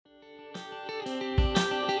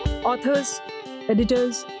Authors,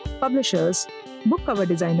 editors, publishers, book cover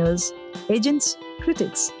designers, agents,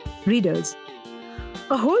 critics, readers.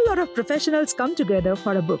 A whole lot of professionals come together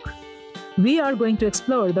for a book. We are going to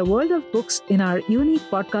explore the world of books in our unique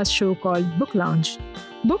podcast show called Book Lounge.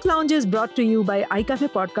 Book Lounge is brought to you by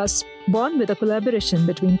iCafe Podcasts, born with a collaboration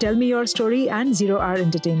between Tell Me Your Story and Zero Hour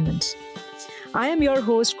Entertainment. I am your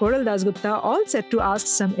host, Koral Dasgupta, all set to ask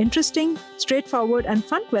some interesting, straightforward, and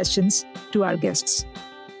fun questions to our guests.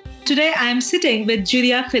 Today, I am sitting with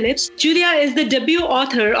Julia Phillips. Julia is the debut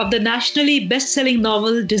author of the nationally best-selling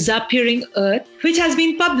novel Disappearing Earth, which has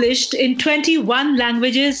been published in 21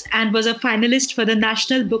 languages and was a finalist for the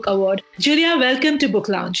National Book Award. Julia, welcome to Book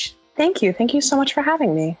Lounge. Thank you. Thank you so much for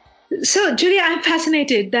having me. So, Julia, I'm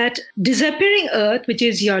fascinated that Disappearing Earth, which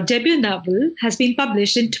is your debut novel, has been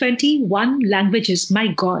published in 21 languages. My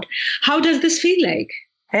God, how does this feel like?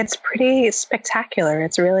 It's pretty spectacular.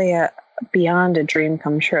 It's really beyond a dream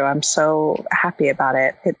come true. I'm so happy about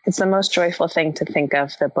it. It's the most joyful thing to think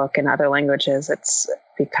of the book in other languages. It's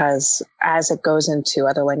because as it goes into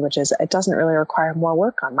other languages, it doesn't really require more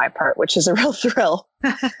work on my part, which is a real thrill.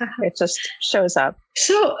 It just shows up.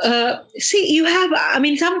 So, you have,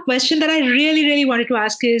 some question that I really wanted to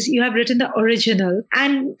ask is, you have written the original.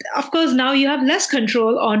 And of course, now you have less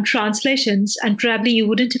control on translations, and probably you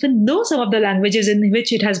wouldn't even know some of the languages in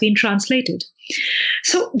which it has been translated.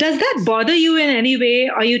 So does that bother you in any way,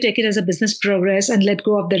 or you take it as a business progress and let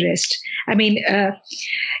go of the rest?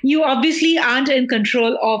 You obviously aren't in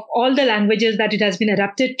control of all the languages that it has been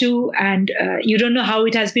adapted to, and you don't know how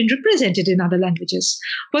it has been represented in other languages.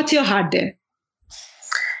 What's your heart there?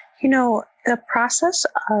 The process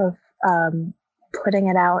of putting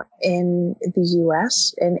it out in the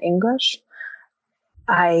US in English,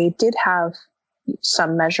 I did have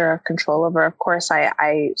some measure of control over. Of course,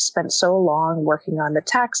 I spent so long working on the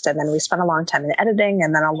text, and then we spent a long time in editing,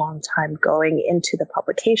 and then a long time going into the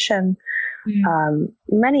publication,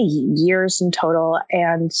 many years in total,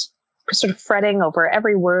 and sort of fretting over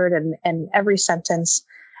every word and every sentence.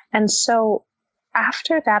 And so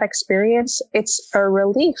after that experience, it's a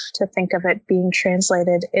relief to think of it being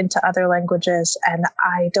translated into other languages, and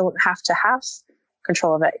I don't have to have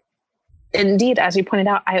control of it. Indeed, as you pointed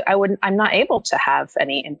out, I'm not able to have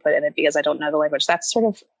any input in it because I don't know the language. That's sort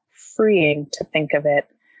of freeing to think of it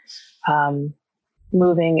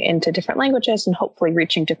moving into different languages and hopefully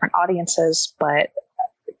reaching different audiences, but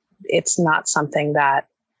it's not something that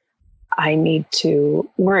I need to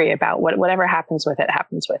worry about. Whatever happens with it,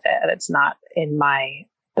 happens with it. And it's not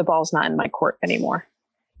the ball's not in my court anymore.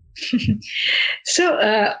 So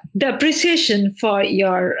the appreciation for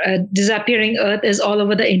your Disappearing Earth is all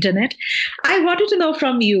over the internet. I wanted to know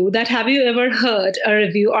from you that have you ever heard a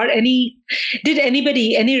review or did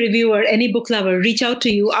anybody, any reviewer, any book lover reach out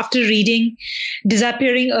to you after reading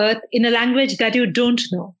Disappearing Earth in a language that you don't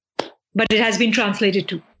know, but it has been translated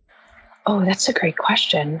to? Oh, that's a great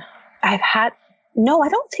question. No, I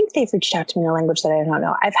don't think they've reached out to me in a language that I don't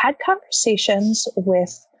know. I've had conversations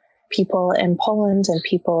with people in Poland and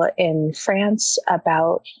people in France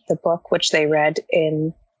about the book, which they read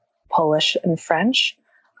in Polish and French.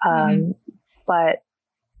 But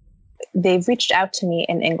they've reached out to me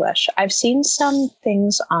in English. I've seen some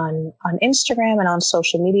things on Instagram and on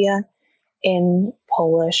social media in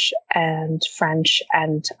Polish and French.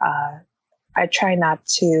 And I try not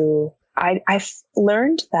to, I've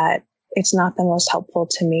learned that it's not the most helpful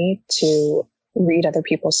to me to read other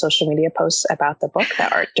people's social media posts about the book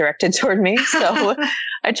that aren't directed toward me. So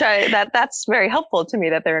I try that's very helpful to me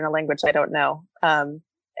that they're in a language I don't know. And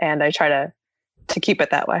I try to keep it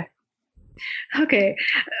that way. Okay.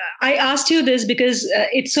 I asked you this because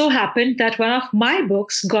it so happened that one of my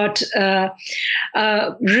books got a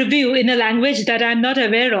review in a language that I'm not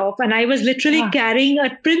aware of. And I was literally carrying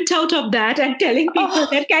a printout of that and telling people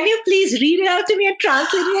that, can you please read it out to me and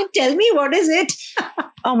translate it and tell me what is it?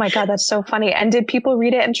 Oh my God, that's so funny. And did people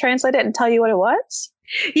read it and translate it and tell you what it was?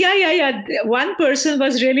 Yeah. One person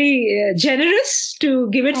was really generous to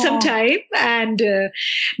give it some time. And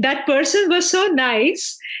that person was so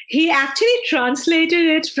nice. He actually translated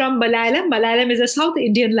it from Malayalam. Malayalam is a South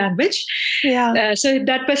Indian language. Yeah. So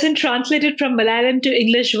that person translated from Malayalam to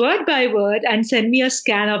English word by word and sent me a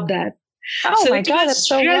scan of that. Oh my God, that's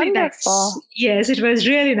so really wonderful. Nice. Yes, it was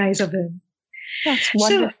really nice of him. That's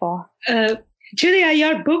wonderful. So, Julia,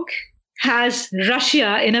 your book has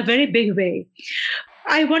Russia in a very big way.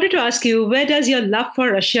 I wanted to ask you, where does your love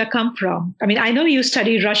for Russia come from? I mean, I know you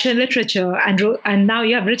studied Russian literature and now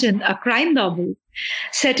you have written a crime novel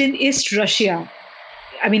set in East Russia.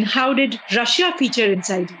 I mean, how did Russia feature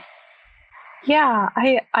inside you? Yeah,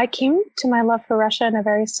 I came to my love for Russia in a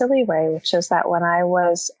very silly way, which is that when I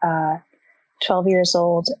was 12 years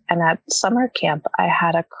old and at summer camp, I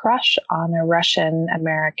had a crush on a Russian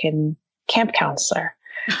American camp counselor,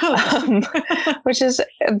 which is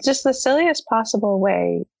just the silliest possible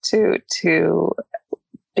way to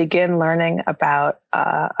begin learning about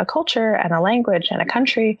a culture and a language and a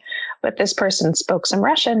country. But this person spoke some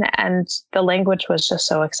Russian, and the language was just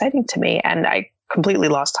so exciting to me. And I completely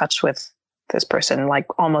lost touch with this person like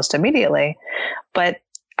almost immediately. But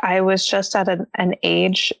I was just at an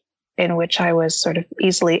age in which I was sort of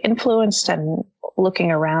easily influenced and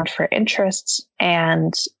looking around for interests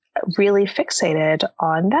and really fixated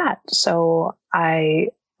on that. So I,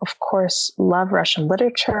 of course, love Russian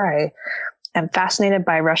literature. I am fascinated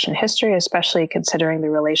by Russian history, especially considering the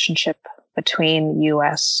relationship between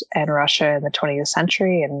US and Russia in the 20th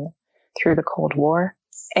century and through the Cold War.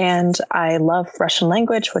 And I love Russian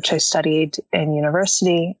language, which I studied in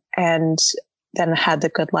university, and then had the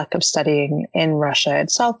good luck of studying in Russia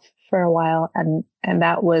itself for a while. And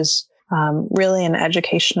that was really an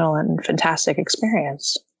educational and fantastic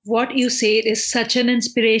experience. What you said is such an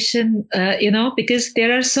inspiration, because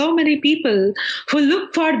there are so many people who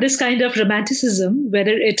look for this kind of romanticism.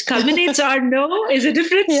 Whether it culminates or no is a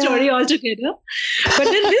different story altogether. But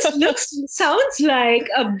then this sounds like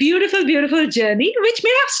a beautiful, beautiful journey, which may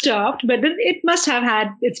have stopped, but then it must have had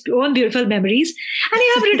its own beautiful memories. And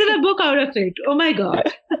you have written a book out of it. Oh my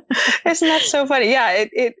God. Isn't that so funny? Yeah,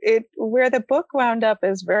 it where the book wound up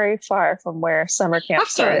is very far from where summer camp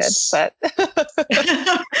started. But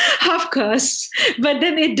of course, but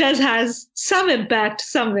then it does has some impact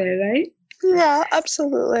somewhere, right? Yeah,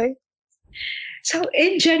 absolutely. So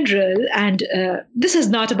in general, and this is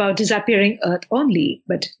not about disappearing Earth only,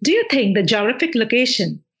 but do you think the geographic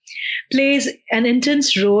location plays an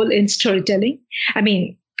intense role in storytelling? I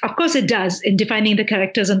mean, of course it does in defining the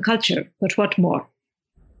characters and culture, but what more?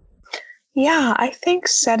 Yeah, I think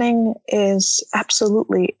setting is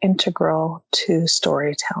absolutely integral to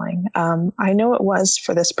storytelling. I know it was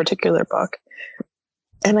for this particular book,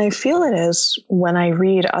 and I feel it is when I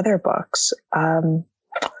read other books. In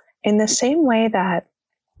the same way that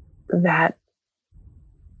the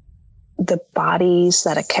bodies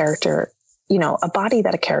that a character, a body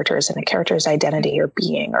that a character is in, a character's identity or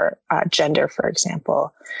being or gender, for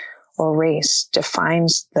example, or race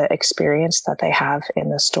defines the experience that they have in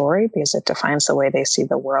the story, because it defines the way they see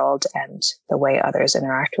the world and the way others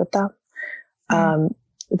interact with them.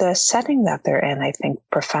 The setting that they're in, I think,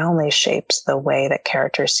 profoundly shapes the way that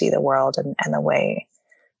characters see the world and the way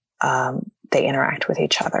they interact with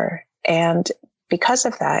each other. And because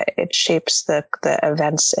of that, it shapes the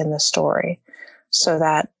events in the story. So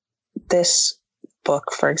that this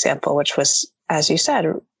book, for example, which was, as you said,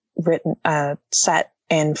 written, set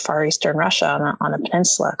in Far Eastern Russia on a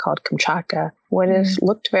peninsula called Kamchatka, would have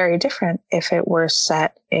looked very different if it were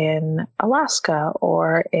set in Alaska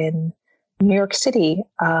or in New York City.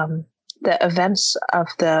 The events of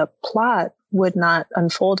the plot would not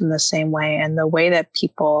unfold in the same way, and the way that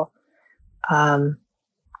people, the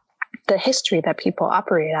history that people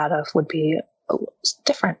operate out of would be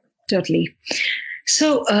different. Totally.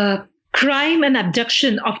 So, crime and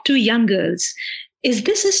abduction of two young girls. Is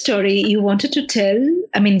this a story you wanted to tell?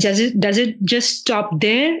 I mean, does it just stop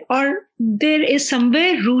there, or there is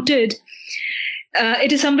somewhere rooted?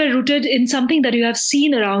 It is somewhere rooted in something that you have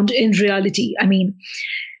seen around in reality. I mean,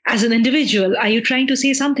 as an individual, are you trying to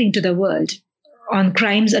say something to the world on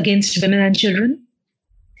crimes against women and children?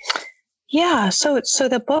 Yeah. So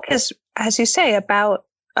the book is, as you say, about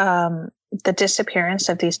the disappearance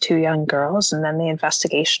of these two young girls, and then the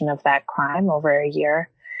investigation of that crime over a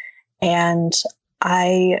year. And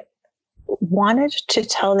I wanted to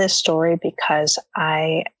tell this story because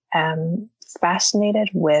I am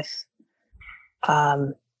fascinated with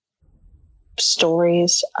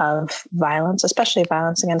stories of violence, especially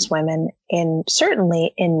violence against women,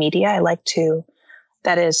 certainly in media. I like to,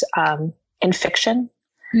 that is, in fiction.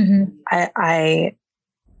 Mm-hmm. I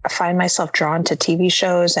find myself drawn to TV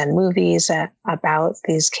shows and movies about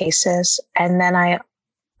these cases. And then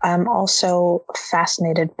I'm also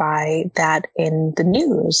fascinated by that in the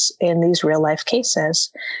news, in these real life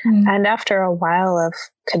cases. Mm. And after a while of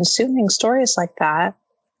consuming stories like that,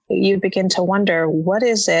 you begin to wonder, what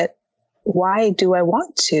is it? Why do I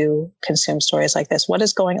want to consume stories like this? What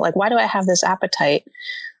is why do I have this appetite?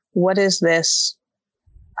 What is this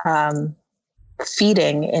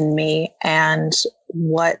feeding in me? And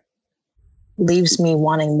what leaves me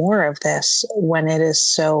wanting more of this when it is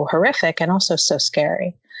so horrific and also so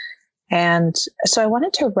scary? And so I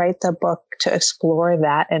wanted to write the book to explore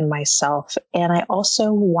that in myself. And I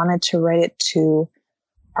also wanted to write it to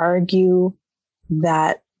argue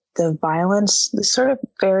that the violence, the sort of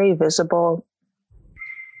very visible,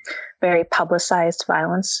 very publicized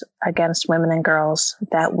violence against women and girls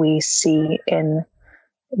that we see in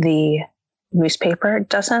the newspaper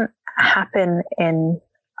doesn't happen in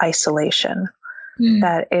isolation,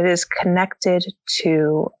 that it is connected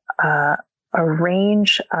to a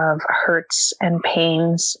range of hurts and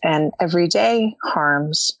pains and everyday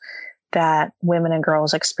harms that women and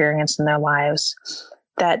girls experience in their lives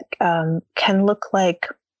that can look like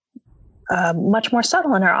much more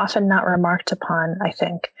subtle and are often not remarked upon, I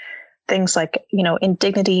think. Things like,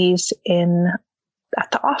 indignities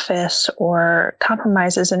at the office, or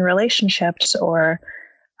compromises in relationships, or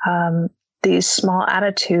these small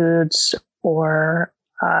attitudes or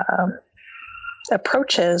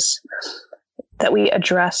approaches that we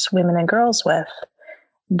address women and girls with.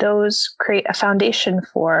 Those create a foundation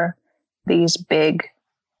for these big,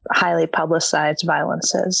 highly publicized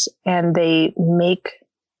violences, and they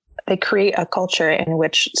create a culture in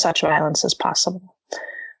which such violence is possible.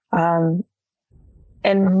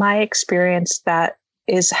 In my experience, that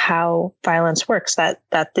is how violence works, that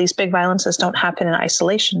these big violences don't happen in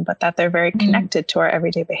isolation, but that they're very connected to our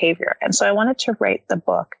everyday behavior. And so I wanted to write the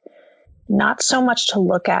book, not so much to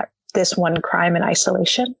look at this one crime in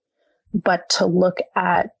isolation, but to look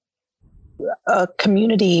at a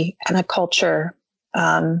community and a culture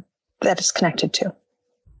that is connected to.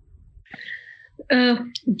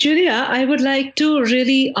 Julia, I would like to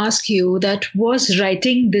really ask you, that was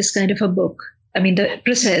writing this kind of a book, the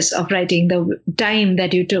process of writing, the time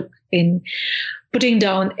that you took in putting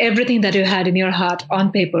down everything that you had in your heart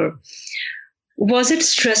on paper, was it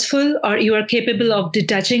stressful, or you are capable of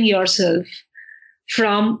detaching yourself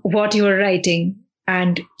from what you are writing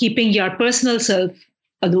and keeping your personal self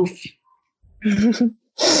aloof?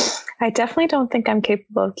 I definitely don't think I'm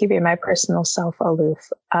capable of keeping my personal self aloof.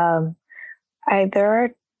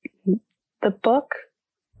 The book,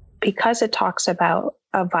 because it talks about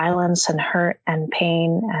violence and hurt and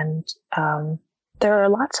pain, and there are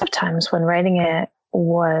lots of times when writing it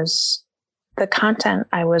the content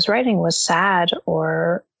I was writing was sad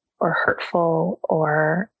or hurtful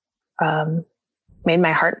or made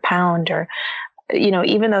my heart pound, or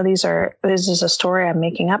even though this is a story I'm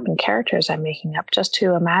making up and characters I'm making up, just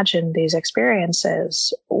to imagine these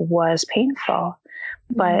experiences was painful.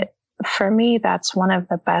 But for me, that's one of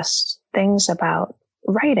the best things about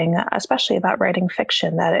writing, especially about writing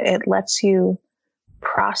fiction, that it lets you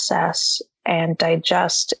process and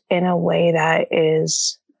digest in a way that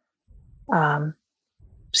is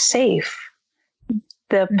safe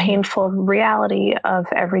the painful reality of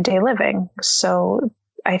everyday living. So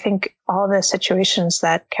I think all the situations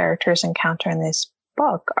that characters encounter in this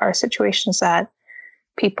book are situations that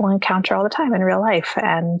people encounter all the time in real life.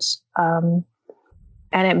 And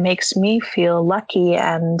it makes me feel lucky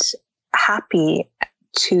and happy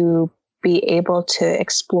to be able to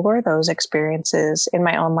explore those experiences in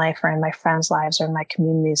my own life or in my friends' lives or in my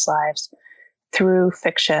community's lives through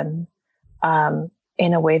fiction,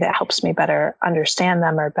 in a way that helps me better understand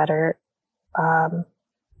them or better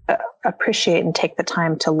appreciate and take the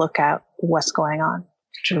time to look at what's going on.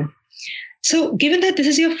 True. So given that this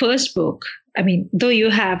is your first book, though you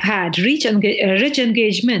have had rich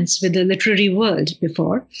engagements with the literary world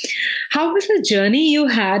before, how was the journey you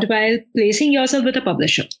had while placing yourself with a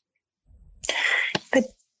publisher?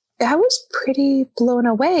 I was pretty blown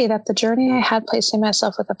away that the journey I had placing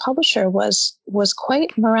myself with a publisher was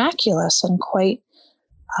quite miraculous and quite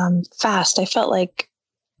fast. I felt like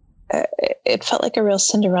it felt like a real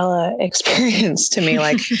Cinderella experience to me.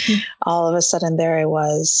 Like all of a sudden there I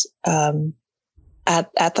was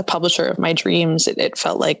at the publisher of my dreams. It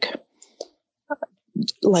felt like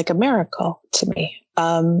a miracle to me.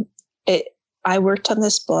 I worked on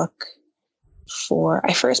this book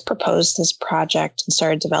I first proposed this project and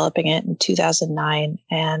started developing it in 2009,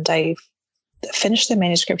 and I finished the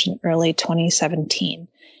manuscript in early 2017.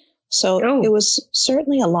 So It was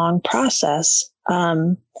certainly a long process.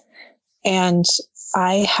 And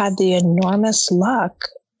I had the enormous luck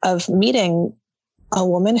of meeting a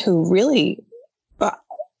woman who really,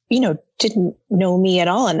 didn't know me at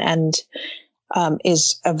all and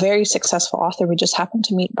is a very successful author. We just happened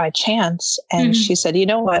to meet by chance. And she said, you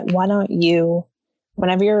know what, why don't you,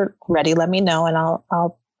 whenever you're ready, let me know and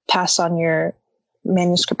I'll pass on your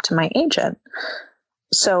manuscript to my agent.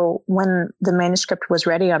 So when the manuscript was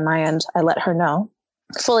ready on my end, I let her know,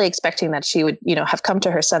 fully expecting that she would, have come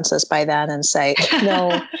to her senses by then and say,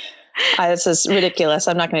 no, this is ridiculous.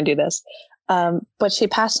 I'm not going to do this. But she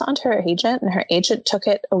passed on to her agent, and her agent took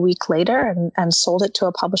it a week later and sold it to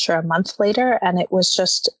a publisher a month later. And it was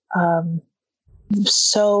just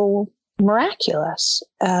so miraculous.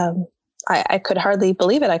 I could hardly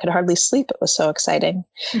believe it. I could hardly sleep. It was so exciting.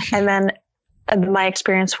 And then my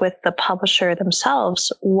experience with the publisher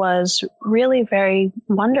themselves was really very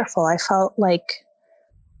wonderful. I felt like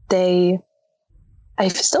I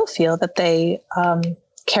still feel that they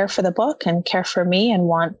care for the book and care for me and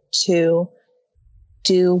want to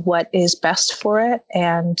do what is best for it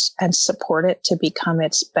and support it to become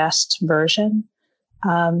its best version.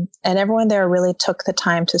 And everyone there really took the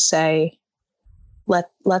time to say,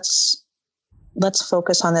 let's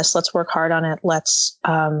focus on this. Let's work hard on it. Let's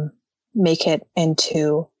make it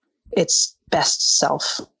into its best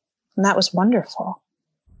self. And that was wonderful.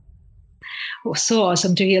 Oh, so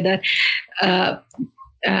awesome to hear that.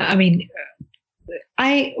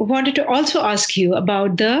 I wanted to also ask you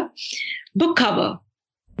about the book cover.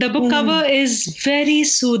 The book cover is very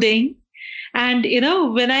soothing. And,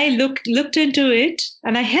 when I looked into it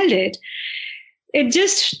and I held it, it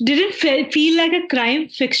just didn't feel like a crime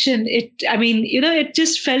fiction. It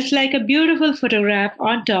just felt like a beautiful photograph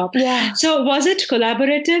on top. Yeah. So was it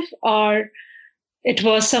collaborative, or it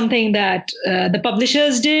was something that the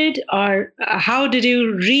publishers did, or how did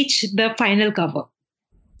you reach the final cover?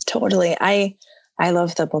 Totally. I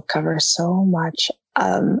love the book cover so much.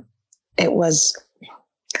 It was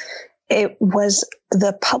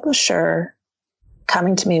the publisher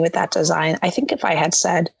coming to me with that design. I think if I had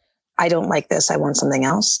said, I don't like this, I want something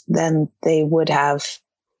else, then they would have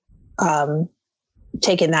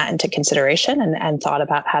taken that into consideration and thought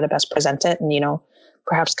about how to best present it and,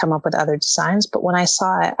 perhaps come up with other designs. But when I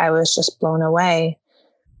saw it, I was just blown away.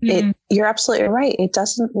 Mm-hmm. You're absolutely right. It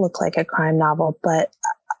doesn't look like a crime novel, but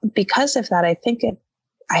because of that, I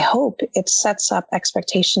hope it sets up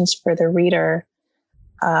expectations for the reader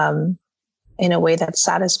in a way that's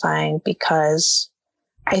satisfying, because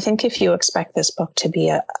I think if you expect this book to be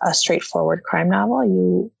a straightforward crime novel,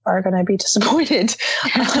 you are going to be disappointed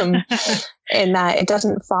in that it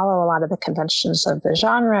doesn't follow a lot of the conventions of the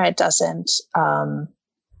genre. It doesn't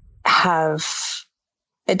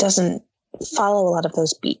follow a lot of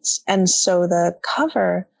those beats. And so the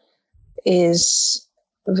cover is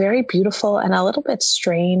very beautiful and a little bit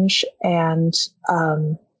strange, and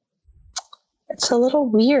it's a little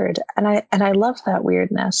weird, and I love that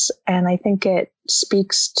weirdness, and I think it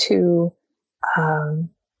speaks to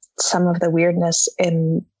some of the weirdness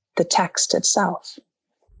in the text itself.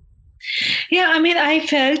 Yeah, I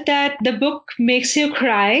felt that the book makes you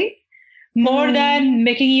cry more than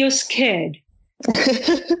making you scared.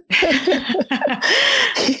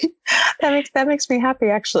 That makes me happy,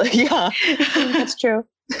 actually. Yeah, that's true.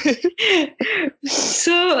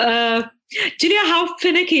 So, Julia, how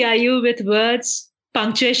finicky are you with words,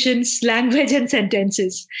 punctuations, language, and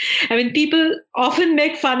sentences? People often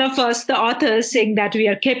make fun of us, the authors, saying that we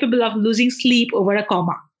are capable of losing sleep over a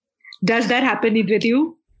comma. Does that happen with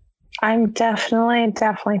you? I'm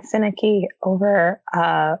definitely finicky over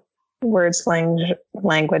words,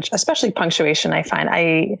 language, especially punctuation. I find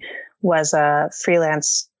I was a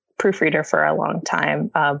freelance proofreader for a long time.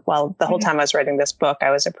 Well, the whole time I was writing this book,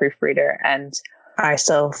 I was a proofreader, and I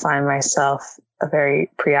still find myself very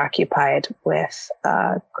preoccupied with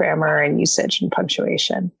grammar and usage and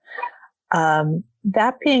punctuation.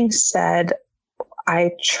 That being said,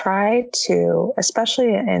 I try to,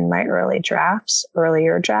 especially in my earlier drafts,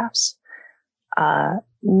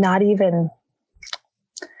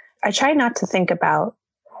 I try not to think about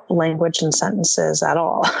language and sentences at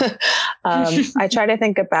all. I try to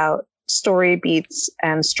think about story beats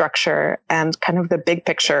and structure and kind of the big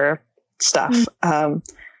picture stuff. And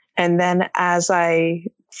then as I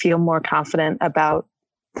feel more confident about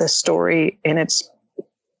the story in its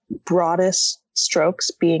broadest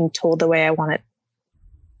strokes being told the way I want it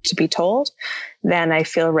to be told, then I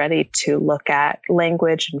feel ready to look at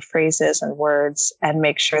language and phrases and words and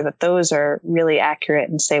make sure that those are really accurate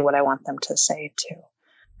and say what I want them to say too.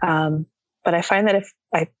 But I find that if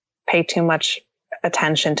I pay too much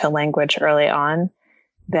attention to language early on,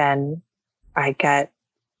 then I get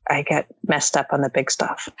messed up on the big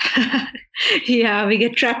stuff. Yeah, we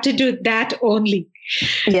get trapped into that only.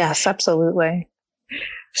 Yes, absolutely.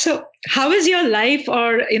 So how is your life,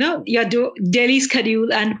 or, your daily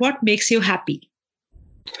schedule, and what makes you happy?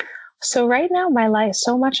 So right now,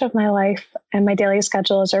 so much of my life and my daily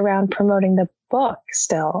schedule is around promoting the book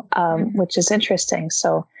still, which is interesting.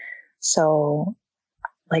 So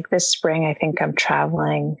like this spring, I think I'm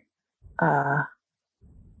traveling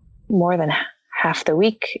more than half the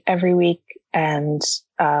week, every week, and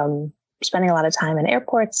spending a lot of time in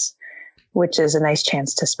airports which is a nice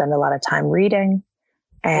chance to spend a lot of time reading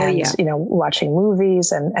and, watching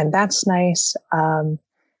movies. And that's nice. And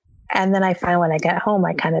then I find when I get home,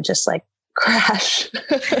 I kind of just like crash.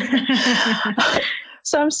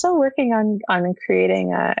 So I'm still working on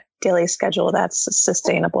creating a daily schedule that's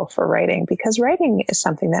sustainable for writing, because writing is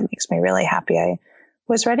something that makes me really happy. I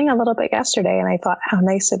was writing a little bit yesterday and I thought how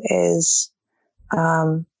nice it is.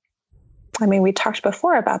 We talked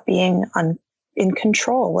before about being in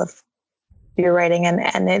control of your writing,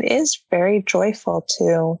 and it is very joyful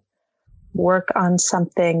to work on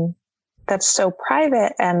something that's so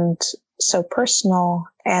private and so personal,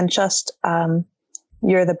 and just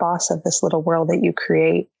you're the boss of this little world that you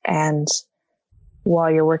create, and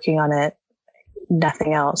while you're working on it,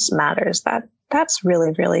 nothing else matters. That's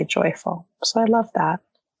really, really joyful. So I love that.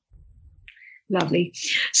 Lovely.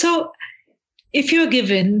 So if you're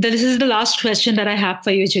given, this is the last question that I have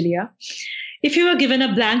for you, Julia. If you were given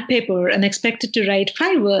a blank paper and expected to write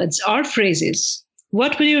 5 words or phrases,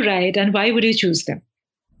 what would you write and why would you choose them?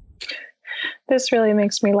 This really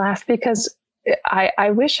makes me laugh, because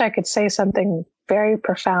I wish I could say something very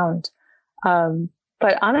profound.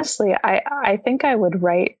 But honestly, I think I would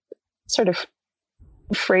write sort of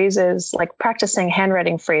phrases, like practicing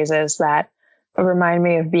handwriting phrases that remind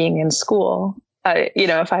me of being in school.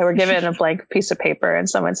 If I were given a blank piece of paper and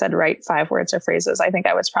someone said, write 5 words or phrases, I think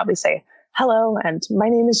I would probably say, hello, and my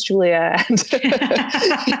name is Julia, and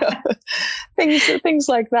things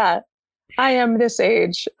like that. I am this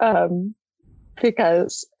age,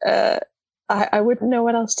 because I wouldn't know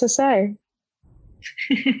what else to say.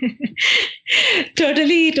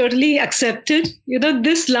 Totally accepted.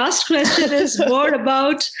 This last question is more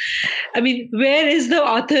about, where is the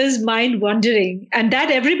author's mind wandering? And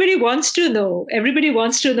that everybody wants to know. Everybody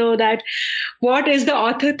wants to know that what is the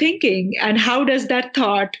author thinking, and how does that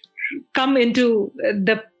thought come into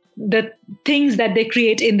the things that they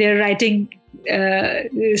create in their writing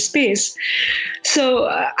space. So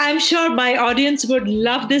I'm sure my audience would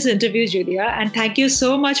love this interview, Julia, and thank you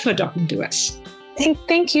so much for talking to us.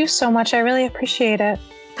 Thank you so much. I really appreciate it.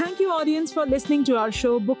 Thank you, audience, for listening to our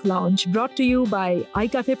show Book Lounge, brought to you by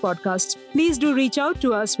iCafe Podcasts. Please do reach out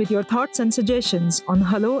to us with your thoughts and suggestions on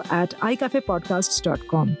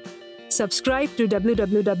hello@icafepodcasts.com. Subscribe to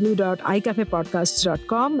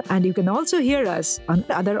www.icafepodcasts.com, and you can also hear us on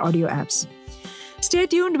other audio apps. Stay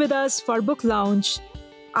tuned with us for Book Lounge.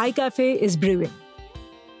 iCafe is brewing.